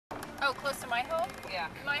Oh, close to my home? Yeah.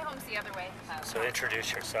 My home's the other way. So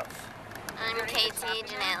introduce yourself. I'm Katie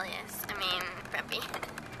Janelius. Preppy.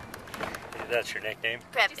 That's your nickname?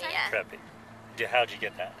 Preppy, yeah. Preppy. How'd you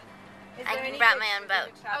get that? I brought my own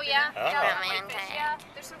boat. Oh, yeah? Oh. Yeah, my own kayak. Yeah,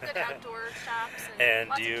 there's some good outdoor shops. And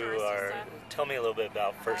lots you of touristy are, stuff. tell me a little bit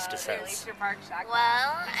about First Descents. Well,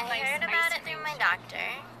 I heard about it through my doctor,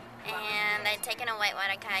 and I'd taken a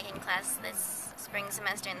whitewater kayaking class this spring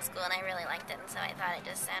semester in school, and I really liked it, and so I thought it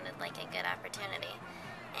just sounded like a good opportunity.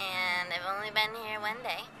 And I've only been here one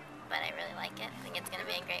day, but I really like it. I think it's going to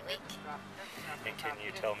be a great week. And can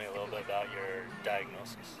you tell me a little bit about your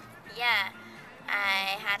diagnosis? Yeah,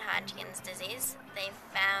 I had Hodgkin's disease. They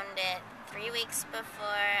found it 3 weeks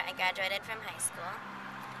before I graduated from high school.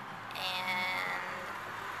 And,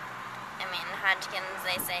 Hodgkin's,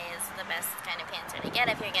 they say, is the best kind of cancer to get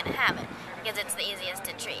if you're going to have it, because it's the easiest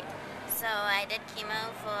to treat. So I did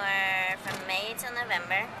chemo from May till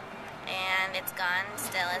November, and it's gone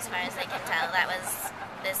still as far as I can tell. That was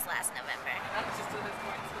this last November.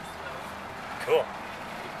 Cool.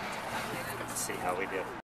 Let's see how we do.